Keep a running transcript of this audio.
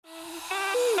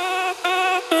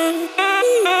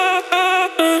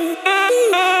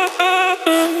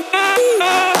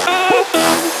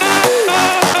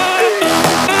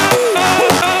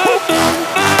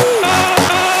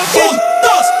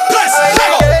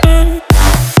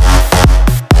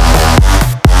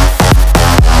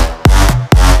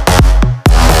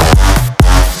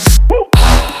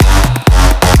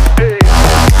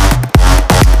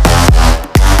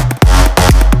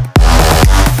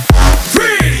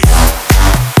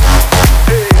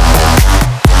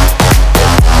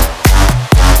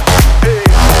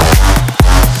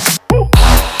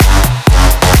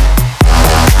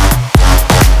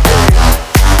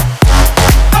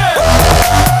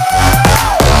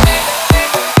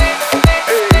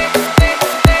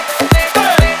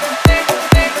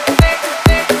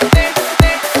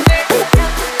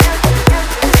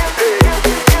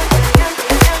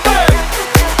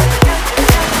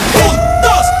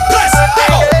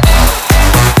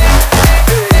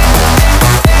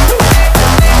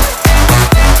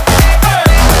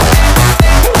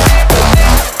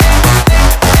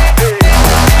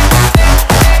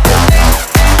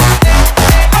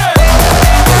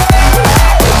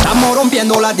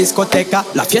lleno la discoteca.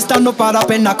 La fiesta no para,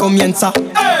 apenas comienza.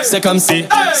 C'est comme si,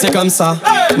 c'est comme ça,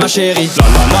 ma chérie. La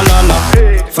la la la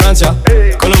la. Francia,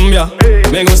 Colombia,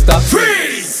 me gusta.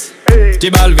 Freeze. J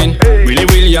Balvin, Willy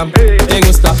William, me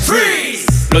gusta. Freeze.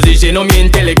 Los DJ no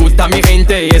mienten, le gusta a mi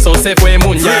gente y eso se fue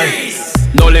muy bien.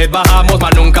 No le bajamos,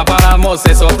 mas nunca paramos,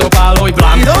 es otro palo y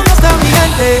blanco. ¿Y dónde está mi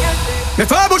gente? Me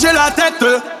fait bouger la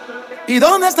tête. ¿Y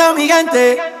dónde está mi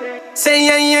gente? Say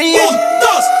yeah, yeah, yeah. 1,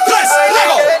 2, 3,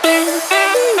 luego.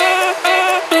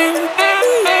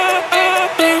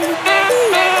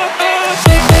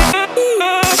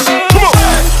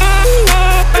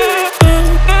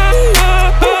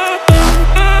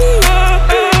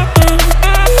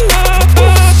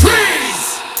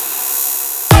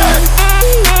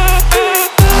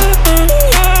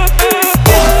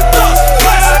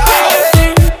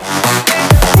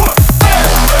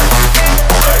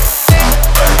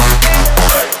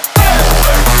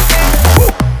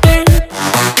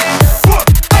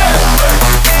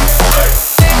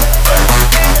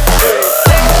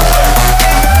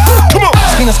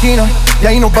 Esquina, y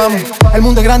ahí nos vamos. El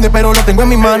mundo es grande, pero lo tengo en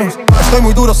mis manos. Estoy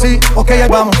muy duro, sí, ok, ahí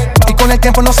vamos. Y con el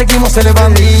tiempo nos seguimos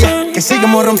elevando. Que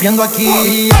seguimos rompiendo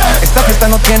aquí. Esta fiesta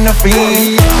no tiene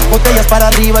fin. Botellas para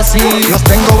arriba, sí. Los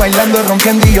tengo bailando,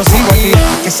 rompiendo y yo sigo aquí.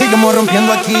 Que seguimos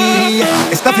rompiendo aquí.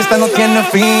 Esta fiesta no tiene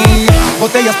fin.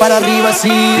 Botellas para arriba,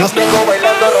 sí. Los tengo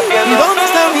bailando, rompiendo. ¿Y dónde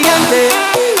está